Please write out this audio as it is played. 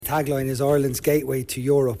tagline is Ireland's gateway to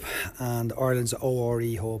Europe and Ireland's ORE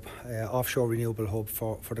hub, offshore renewable hub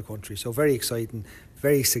for the country. So very exciting,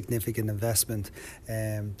 very significant investment.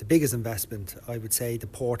 The biggest investment I would say the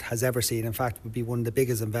port has ever seen. In fact, it would be one of the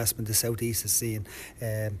biggest investments the South East has seen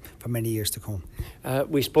for many years to come.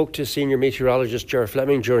 We spoke to senior meteorologist Ger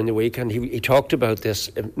Fleming during the week, and he talked about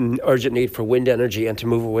this urgent need for wind energy and to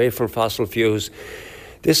move away from fossil fuels.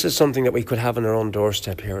 This is something that we could have on our own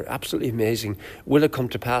doorstep here. Absolutely amazing. Will it come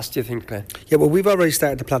to pass, do you think, Glenn? Yeah, well, we've already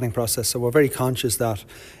started the planning process, so we're very conscious that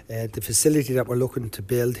the facility that we're looking to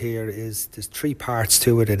build here there's three parts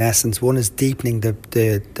to it in essence. One is deepening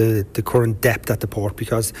the current depth at the port,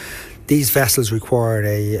 because these vessels require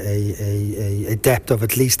a depth of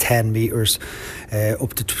at least 10 metres,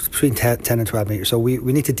 up to between 10 and 12 metres. So we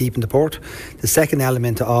need to deepen the port. The second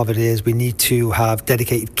element of it is we need to have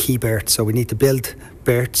dedicated quay berths. So we need to build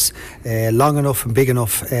berths long enough and big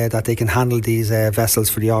enough that they can handle these vessels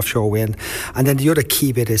for the offshore wind. And then the other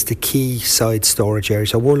key bit is the quayside storage area.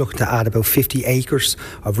 So we're looking to add about 50 acres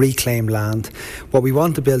of reclaimed land. What we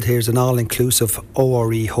want to build here is an all-inclusive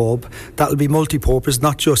ORE hub that'll be multi-purpose,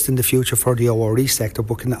 not just in the future for the ORE sector,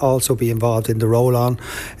 but can also be involved in the roll-on,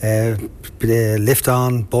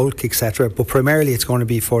 lift-on, bulk, etc. But primarily it's going to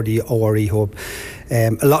be for the ORE hub. A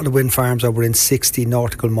lot of the wind farms are within 60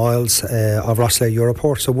 nautical miles of Rosslare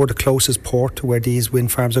Europort, so we're the closest port to where these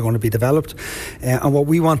wind farms are going to be developed. And what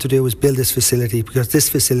we want to do is build this facility, because this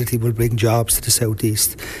facility will bring jobs to the South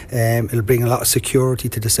East. It'll bring a lot of security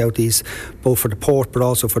to the South East, both for the port but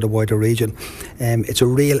also for the wider region. It's a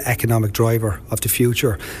real economic driver of the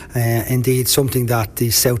future, indeed something that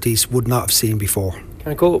the South East would not have seen before.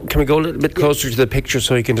 Can we go a little bit closer to the picture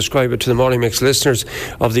so you can describe it to the Morning Mix listeners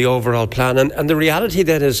of the overall plan? And the reality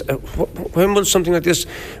then is, when will something like this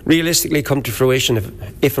realistically come to fruition,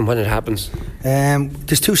 if and when it happens?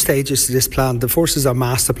 There's two stages to this plan. The first is our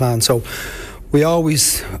master plan. So we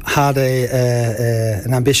always had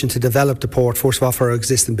an ambition to develop the port, first of all, for our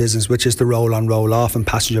existing business, which is the roll-on, roll-off and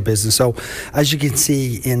passenger business. So as you can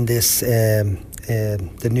see in this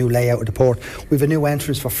the new layout of the port, we have a new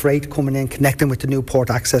entrance for freight coming in, connecting with the new port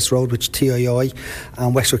access road, which TII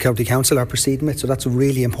and Wexford County Council are proceeding with. So that's a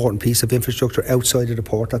really important piece of infrastructure outside of the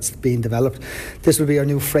port that's being developed. This will be our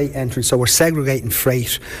new freight entrance, so we're segregating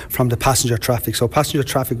freight from the passenger traffic. So passenger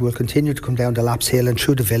traffic will continue to come down the Laps Hill and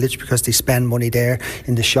through the village, because they spend money there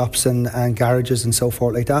in the shops and garages and so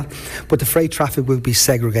forth like that. But the freight traffic will be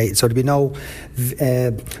segregated, so there'll be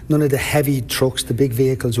none of the heavy trucks, the big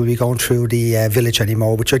vehicles will be going through the village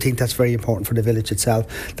anymore, which I think that's very important for the village itself.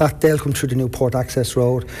 That they'll come through the new port access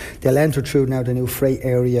road. They'll enter through now the new freight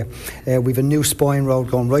area. We've a new spine road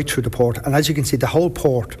going right through the port, and as you can see, the whole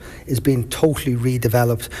port is being totally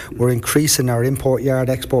redeveloped. We're increasing our import yard,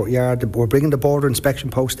 export yard. We're bringing the border inspection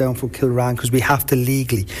post down from Kilran, because we have to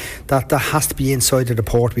legally. That has to be inside of the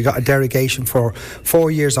port. We got a derogation for 4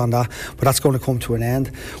 years on that, but that's going to come to an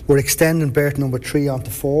end. We're extending berth number 3 onto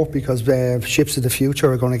 4, because ships of the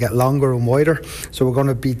future are going to get longer and wider. So we're going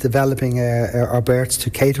to be developing our berths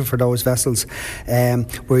to cater for those vessels.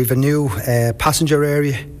 We have a new passenger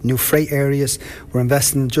area, new freight areas. We're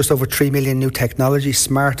investing just over 3 million new technology,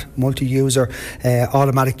 smart, multi-user,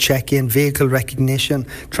 automatic check-in, vehicle recognition,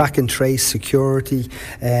 track and trace, security,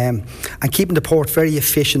 and keeping the port very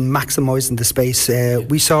efficient, maximising the space.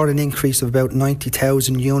 We saw an increase of about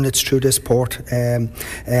 90,000 units through this port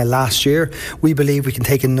last year. We believe we can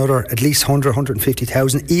take another at least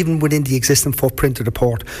 150,000, even within the existing footprint of the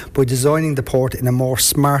port, by designing the port in a more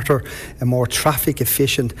smarter, a more traffic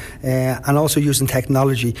efficient, and also using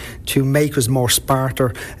technology to make us more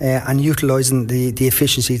smarter and utilising the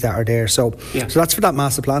efficiencies that are there. So that's for that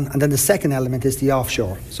master plan. And then the second element is the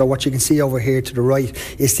offshore. So what you can see over here to the right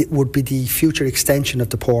would be the future extension of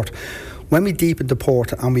the port. When we deepen the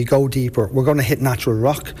port and we go deeper, we're going to hit natural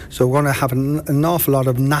rock. So we're going to have an awful lot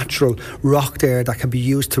of natural rock there that can be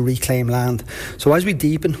used to reclaim land. So as we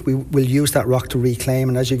deepen, we will use that rock to reclaim.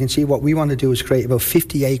 And as you can see, what we want to do is create about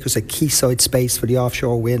 50 acres of quayside space for the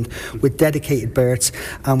offshore wind, with dedicated berths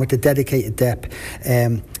and with the dedicated depth.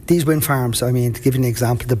 These wind farms, I mean, to give you an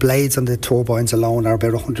example, the blades on the turbines alone are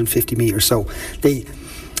about 150 metres. So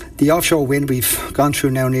the offshore wind, we've gone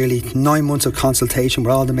through now nearly 9 months of consultation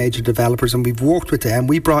with all the major developers, and we've worked with them.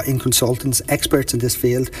 We brought in consultants, experts in this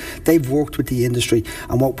field. They've worked with the industry,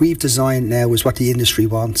 and what we've designed now is what the industry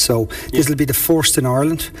wants. So this will be the first in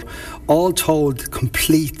Ireland. All told,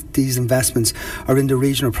 complete, these investments are in the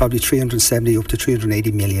region of probably 370 up to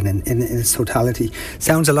 380 million in its totality.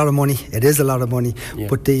 Sounds a lot of money. It is a lot of money,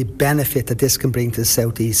 but the benefit that this can bring to the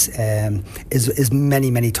South East is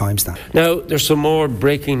many, many times that. Now, there's some more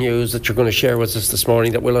breaking news news that you're going to share with us this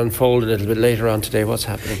morning that will unfold a little bit later on today. What's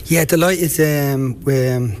happening? Yeah, delighted.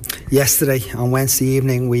 Yesterday, on Wednesday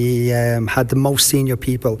evening, we had the most senior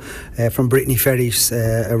people from Brittany Ferries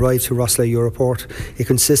arrive to Rosslare Europort. It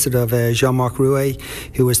consisted of Jean-Marc Rouet,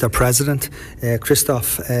 who is their president,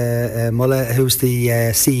 Christophe Muller, who's the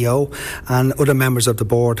CEO, and other members of the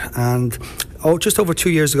board. And just over 2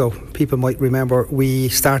 years ago, people might remember, we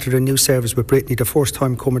started a new service with Brittany, the first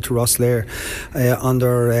time coming to Rosslare,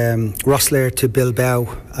 under Rosslare to Bilbao.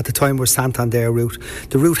 At the time, it was Santander route.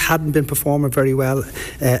 The route hadn't been performing very well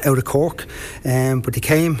out of Cork, but they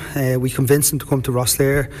came. We convinced them to come to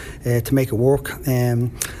Rosslare to make it work.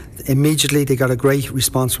 Immediately they got a great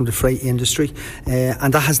response from the freight industry,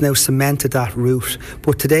 and that has now cemented that route.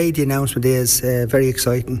 But today the announcement is very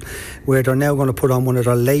exciting, where they're now going to put on one of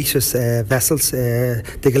their latest vessels,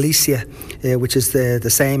 the Galicia, which is the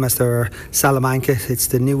same as their Salamanca. It's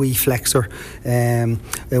the new E-Flexor,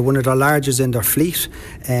 one of their largest in their fleet,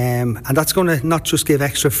 and that's going to not just give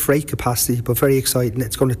extra freight capacity, but very exciting,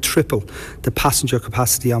 it's going to triple the passenger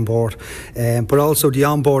capacity on board, but also the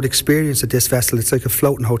onboard experience of this vessel. It's like a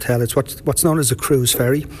floating hotel. It's what's known as a cruise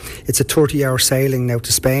ferry. It's a 30-hour sailing now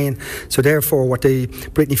to Spain. So therefore, what the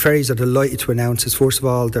Brittany Ferries are delighted to announce is, first of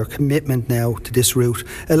all, their commitment now to this route,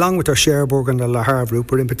 along with their Cherbourg and the Le Havre route.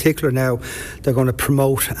 But in particular now, they're going to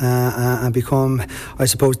promote and become, I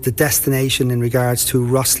suppose, the destination in regards to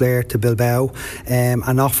Rosslare to Bilbao,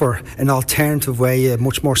 and offer an alternative way, a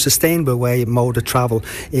much more sustainable way, mode of travel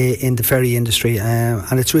in the ferry industry.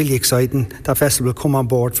 And it's really exciting. That vessel will come on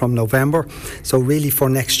board from November. So really for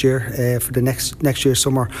next year, for the next year's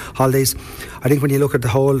summer holidays. I think when you look at the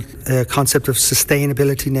whole concept of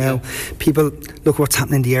sustainability now, people look what's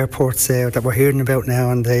happening in the airports that we're hearing about now,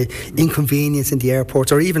 and the inconvenience in the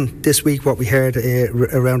airports, or even this week what we heard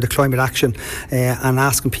around the climate action, and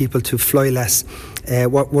asking people to fly less.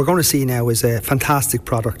 What we're going to see now is a fantastic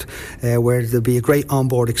product where there'll be a great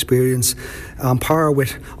onboard experience on par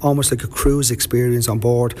with almost like a cruise experience on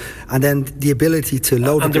board, and then the ability to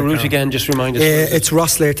load and the route again, just remind us. It's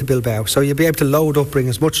Rosslare to Bilbao, so you'll be able to load up, bring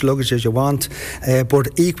as much luggage as you want, but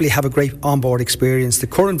equally have a great onboard experience. The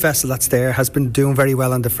current vessel that's there has been doing very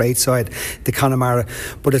well on the freight side, the Connemara,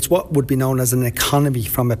 but it's what would be known as an economy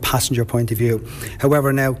from a passenger point of view.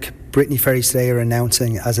 However, now Brittany Ferries today are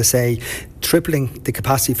announcing, as I say, tripling the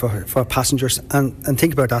capacity for passengers, and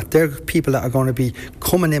think about that. They're people that are going to be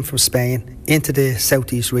coming in from Spain into the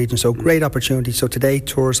southeast region, so great opportunity. So today,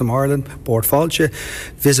 Tourism Ireland, Bord Fáilte,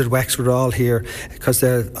 Visit Wexford are all here because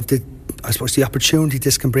of the opportunity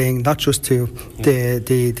this can bring, not just to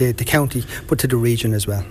the county, but to the region as well.